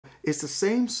It's the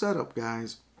same setup,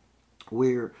 guys,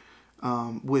 where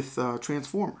with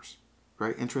Transformers,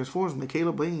 right? In Transformers,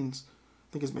 Michaela Baines,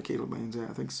 I think it's Michaela Baines, yeah,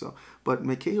 I think so. But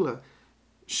Michaela,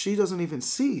 she doesn't even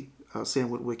see Sam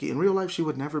Witwicky. In real life, she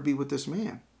would never be with this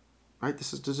man, right?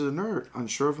 This is a nerd,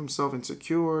 unsure of himself,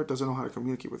 insecure, doesn't know how to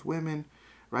communicate with women,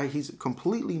 right? He's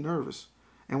completely nervous.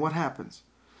 And what happens?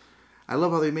 I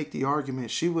love how they make the argument. I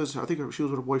think she was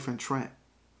with her boyfriend Trent,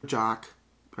 jock,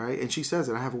 right? And she says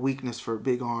that I have a weakness for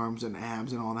big arms and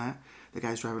abs and all that. The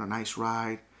guy's driving a nice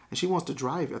ride, and she wants to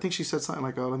drive it. I think she said something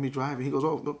like, "Oh, let me drive it." He goes,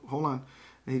 "Oh, look, hold on."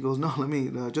 And he goes, "No, let me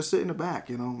just sit in the back.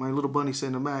 You know, my little bunny sit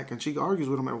in the back." And she argues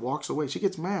with him and walks away. She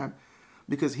gets mad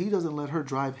because he doesn't let her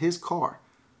drive his car.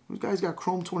 This guy's got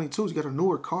Chrome 22s. He's got a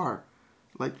newer car.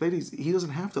 Like, ladies, he doesn't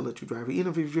have to let you drive it,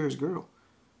 even if you're his girl.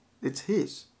 It's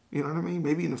his. You know what I mean?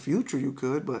 Maybe in the future you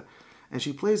could, but... And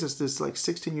she plays as this, like,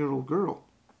 16-year-old girl.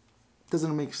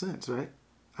 Doesn't make sense, right?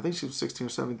 I think she was 16 or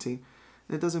 17.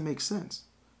 And it doesn't make sense.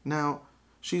 Now,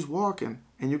 she's walking,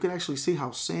 and you can actually see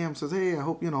how Sam says, "Hey, I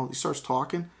hope," he starts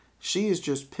talking. She is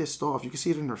just pissed off. You can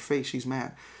see it in her face. She's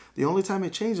mad. The only time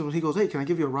it changes when he goes, "Hey, can I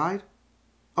give you a ride?"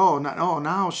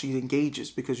 Now she engages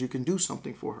because you can do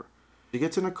something for her. She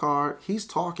gets in the car. He's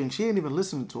talking. She ain't even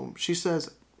listening to him. She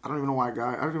says, I don't even know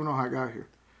how I got here.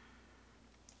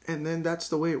 And then that's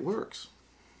the way it works.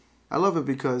 I love it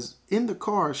because in the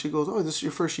car, she goes, "Oh, this is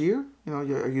your first year?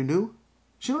 Are you new?"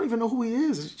 She don't even know who he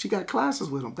is. She got classes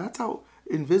with him. That's how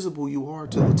invisible you are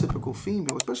to the typical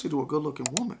female, especially to a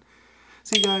good-looking woman.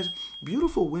 See, guys,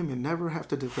 beautiful women never have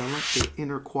to develop their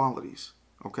inner qualities,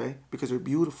 okay? Because they're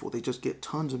beautiful. They just get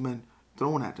tons of men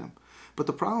thrown at them. But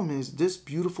the problem is this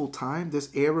beautiful time, this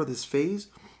era, this phase,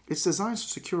 it's designed to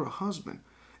secure a husband.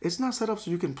 It's not set up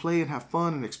so you can play and have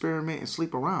fun and experiment and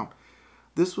sleep around.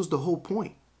 This was the whole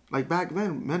point. Like back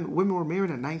then, women were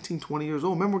married at 19, 20 years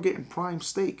old. Men were getting prime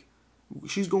steak.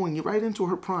 She's going right into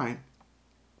her prime,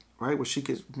 right, where she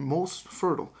gets most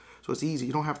fertile. So it's easy.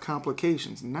 You don't have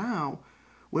complications. Now,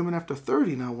 women after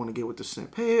 30 now want to get with the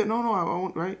simp. "Hey, no, I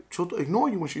won't," right? She'll ignore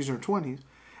you when she's in her 20s.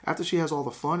 After she has all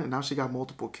the fun, and now she got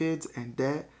multiple kids and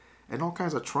debt and all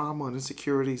kinds of trauma and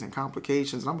insecurities and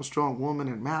complications. And I'm a strong woman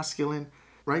and masculine.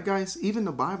 Right, guys? Even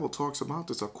the Bible talks about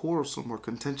this, a quarrelsome or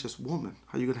contentious woman.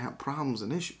 How you're going to have problems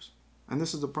and issues. And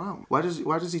this is the problem. Why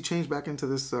does he change back into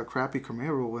this crappy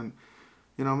Camaro when,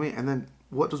 you know what I mean? And then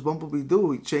what does Bumblebee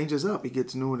do? He changes up. He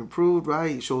gets new and improved,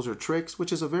 right? He shows her tricks,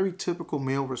 which is a very typical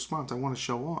male response. I want to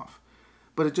show off.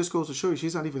 But it just goes to show you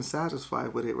she's not even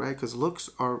satisfied with it, right? Because looks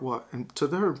are what? And to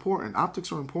her important.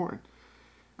 Optics are important.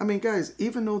 I mean, guys,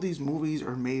 even though these movies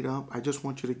are made up, I just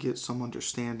want you to get some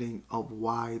understanding of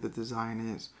why the design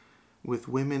is. With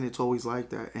women, it's always like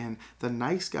that. And the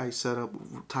nice guy setup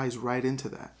ties right into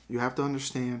that. You have to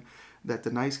understand that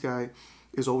the nice guy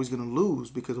is always going to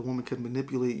lose because a woman can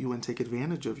manipulate you and take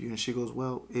advantage of you. And she goes,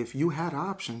 "Well, if you had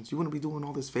options, you wouldn't be doing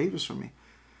all these favors for me."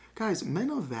 Guys, men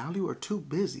of value are too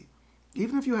busy.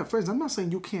 Even if you have friends, I'm not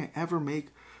saying you can't ever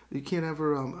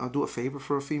do a favor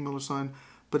for a female or something.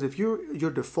 But if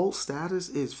your default status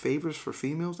is favors for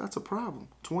females, that's a problem.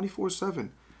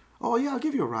 24/7. "Oh, yeah, I'll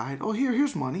give you a ride. Oh,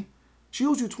 here's money." She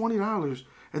owes you $20.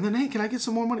 And then, "Hey, can I get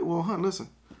some more money?" Well, hun, listen.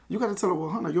 You got to tell her,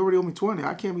 "Well, hun, you already owe me 20.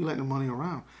 I can't be letting the money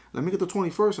around. Let me get the 20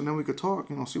 first, and then we could talk,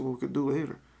 see what we could do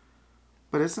later."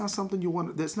 But it's not something you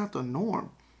want. That's not the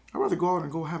norm. I'd rather go out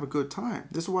and go have a good time.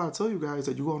 This is why I tell you guys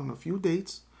that you go out on a few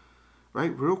dates,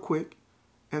 right, real quick.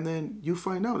 And then you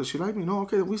find out, does she like me? No,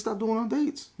 okay, then we stop doing our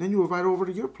dates. Then you invite her over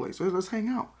to your place. Hey, let's hang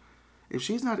out. If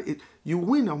she's not, you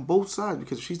win on both sides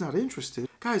because if she's not interested.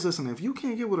 Guys, listen, if you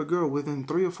can't get with a girl within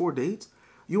 3 or 4 dates,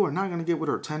 you are not going to get with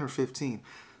her 10 or 15.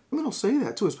 Women will say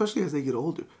that too, especially as they get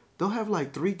older. They'll have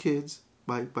like 3 kids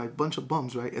by a bunch of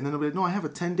bums, right? And then they'll be like, "No, I have a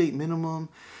 10-date minimum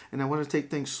and I want to take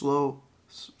things slow.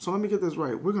 So let me get this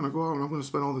right. We're going to go out and I'm going to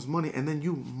spend all this money. And then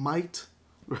you might,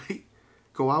 right,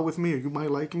 go out with me or you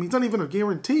might like me." It's not even a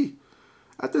guarantee.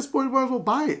 At this point, you might as well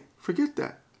buy it. Forget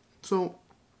that. So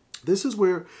this is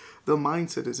where the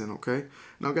mindset is in, okay?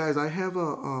 Now, guys, I have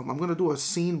I'm going to do a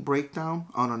scene breakdown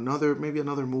on maybe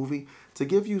another movie to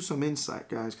give you some insight,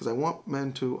 guys, because I want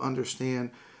men to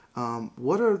understand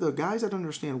what are the guys that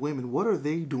understand women, what are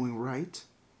they doing right?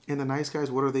 And the nice guys,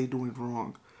 what are they doing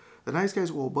wrong? The nice guys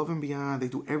go above and beyond. They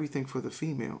do everything for the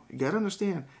female. You got to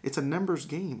understand, it's a numbers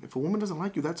game. If a woman doesn't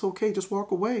like you, that's okay. Just walk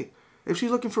away. If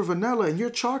she's looking for vanilla and you're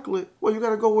chocolate, well, you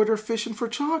got to go with her fishing for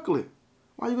chocolate.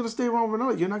 Why are you going to stay around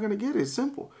vanilla? You're not going to get it. It's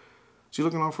simple. She's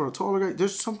looking out for a taller guy.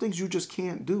 There's some things you just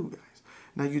can't do, guys.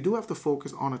 Now, you do have to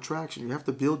focus on attraction. You have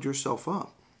to build yourself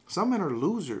up. Some men are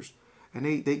losers, and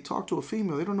they talk to a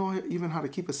female. They don't know even how to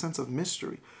keep a sense of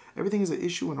mystery. Everything is an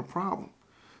issue and a problem.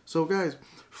 So guys,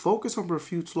 focus on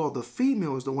Briffaults Law. The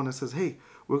female is the one that says, hey,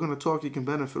 we're going to talk, you can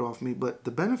benefit off me, but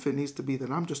the benefit needs to be that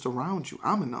I'm just around you.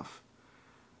 I'm enough.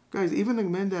 Guys, even the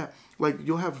men that, like,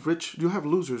 you'll have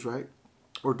losers, right?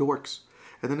 Or dorks.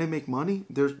 And then they make money.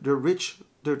 They're rich.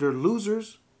 They're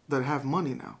losers that have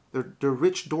money now. They're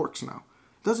rich dorks now.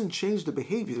 It doesn't change the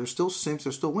behavior. They're still simps.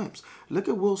 They're still wimps. Look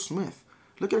at Will Smith.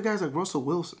 Look at guys like Russell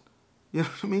Wilson. You know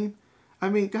what I mean? I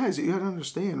mean, guys, you gotta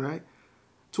understand, right?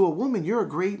 To a woman, you're a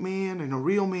great man and a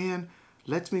real man.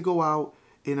 Lets me go out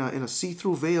in a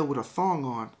see-through veil with a thong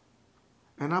on.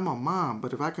 And I'm a mom,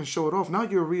 but if I can show it off, now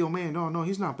you're a real man. No,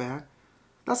 he's not bad.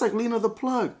 That's like Lena the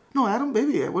Plug. No, Adam,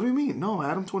 baby, what do you mean? No,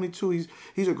 Adam 22,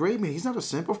 he's a great man. He's not a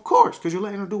simp, of course, because you're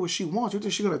letting her do what she wants. You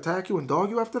think she's going to attack you and dog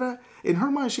you after that? In her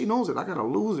mind, she knows it. I got a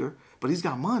loser, but he's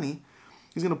got money.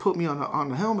 He's going to put me on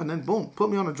the helm and then, boom, put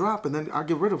me on a drop, and then I'll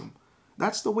get rid of him.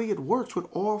 That's the way it works with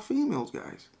all females,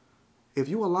 guys. If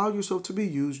you allow yourself to be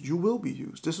used, you will be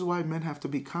used. This is why men have to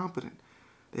be competent.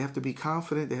 They have to be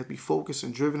confident. They have to be focused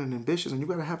and driven and ambitious, and you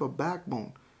got to have a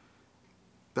backbone.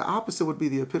 The opposite would be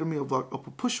the epitome of a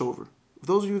pushover. If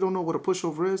those of you who don't know what a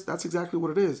pushover is, that's exactly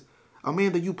what it is. A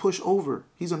man that you push over.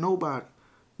 He's a nobody.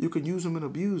 You can use him and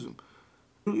abuse him.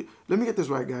 Let me get this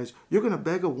right, guys. You're going to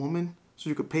beg a woman so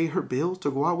you could pay her bills,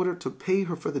 to go out with her, to pay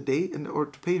her for the date, or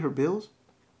to pay her bills?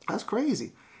 That's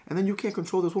crazy. And then you can't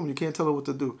control this woman. You can't tell her what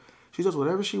to do. She does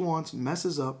whatever she wants,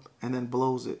 messes up, and then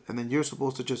blows it. And then you're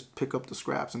supposed to just pick up the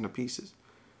scraps and the pieces.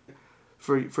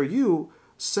 For you,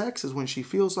 sex is when she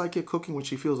feels like it, cooking when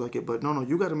she feels like it. But no,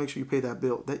 you got to make sure you pay that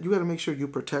bill. You got to make sure you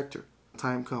protect her.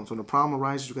 Time comes. When the problem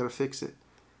arises, you got to fix it.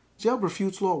 See how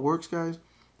Briffaults Law works, guys?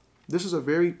 This is a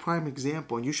very prime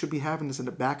example, and you should be having this in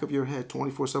the back of your head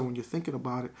 24/7 when you're thinking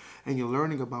about it and you're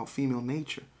learning about female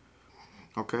nature.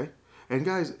 Okay? And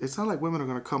guys, it's not like women are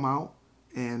going to come out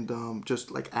and just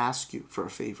like ask you for a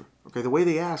favor. Okay? The way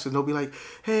they ask, and they'll be like,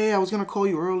 hey, I was going to call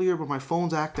you earlier, but my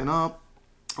phone's acting up.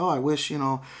 Oh, I wish,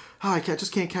 I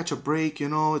just can't catch a break,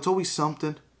 it's always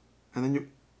something. And then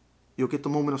you'll get the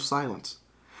moment of silence.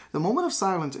 The moment of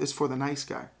silence is for the nice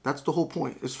guy. That's the whole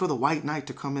point. It's for the white knight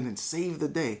to come in and save the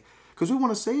day. Because we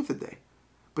want to save the day.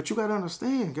 But you got to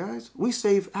understand, guys, we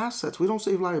save assets. We don't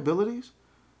save liabilities.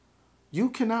 You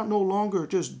cannot no longer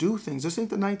just do things. This ain't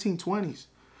the 1920s.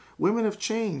 Women have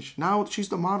changed. Now she's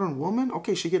the modern woman.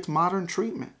 Okay, she gets modern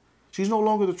treatment. She's no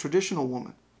longer the traditional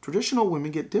woman. Traditional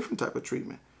women get different type of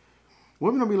treatment.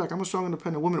 Women will be like, I'm a strong,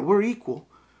 independent woman. We're equal,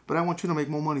 but I want you to make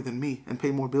more money than me and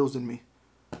pay more bills than me.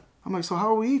 I'm like, so how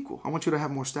are we equal? I want you to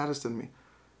have more status than me,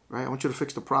 right? I want you to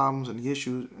fix the problems and the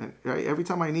issues. And right? Every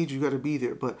time I need you, you got to be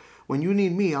there. But when you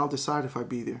need me, I'll decide if I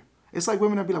be there. It's like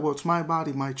women that be like, well, it's my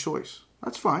body, my choice.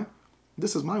 That's fine.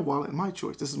 This is my wallet and my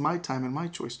choice. This is my time and my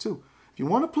choice too. If you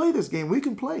want to play this game, we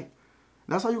can play.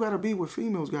 That's how you got to be with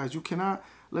females, guys. You cannot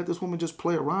let this woman just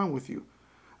play around with you.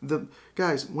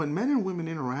 Guys, when men and women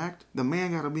interact, the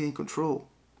man got to be in control.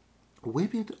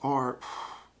 Women are,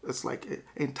 it's like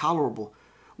intolerable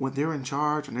when they're in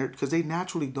charge, and because they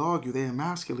naturally dog you, they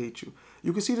emasculate you.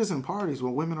 You can see this in parties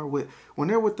when women are when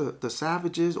they're with the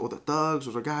savages or the thugs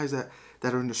or the guys that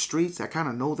are in the streets that kind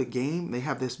of know the game. They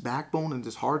have this backbone and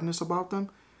this hardness about them.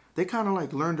 They kind of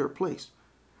like learn their place.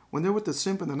 When they're with the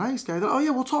simp and the nice guy, they're, oh yeah,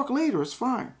 we'll talk later. It's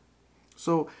fine.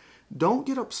 So don't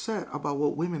get upset about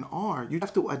what women are. You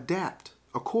have to adapt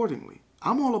accordingly.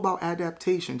 I'm all about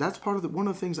adaptation. That's part of one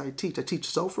of the things I teach. I teach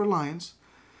self-reliance,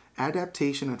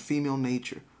 adaptation, and female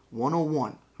nature.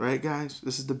 101, right, guys?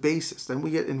 This is the basis. Then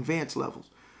we get advanced levels.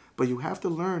 But you have to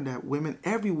learn that women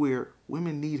everywhere,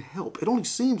 women need help. It only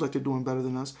seems like they're doing better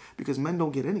than us because men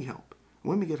don't get any help.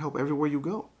 Women get help everywhere you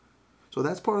go. So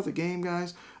that's part of the game,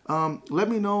 guys. Let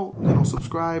me know,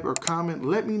 subscribe or comment.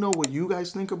 Let me know what you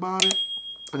guys think about it.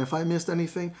 And if I missed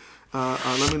anything,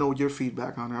 let me know your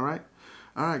feedback on it, all right?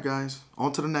 All right, guys.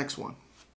 On to the next one.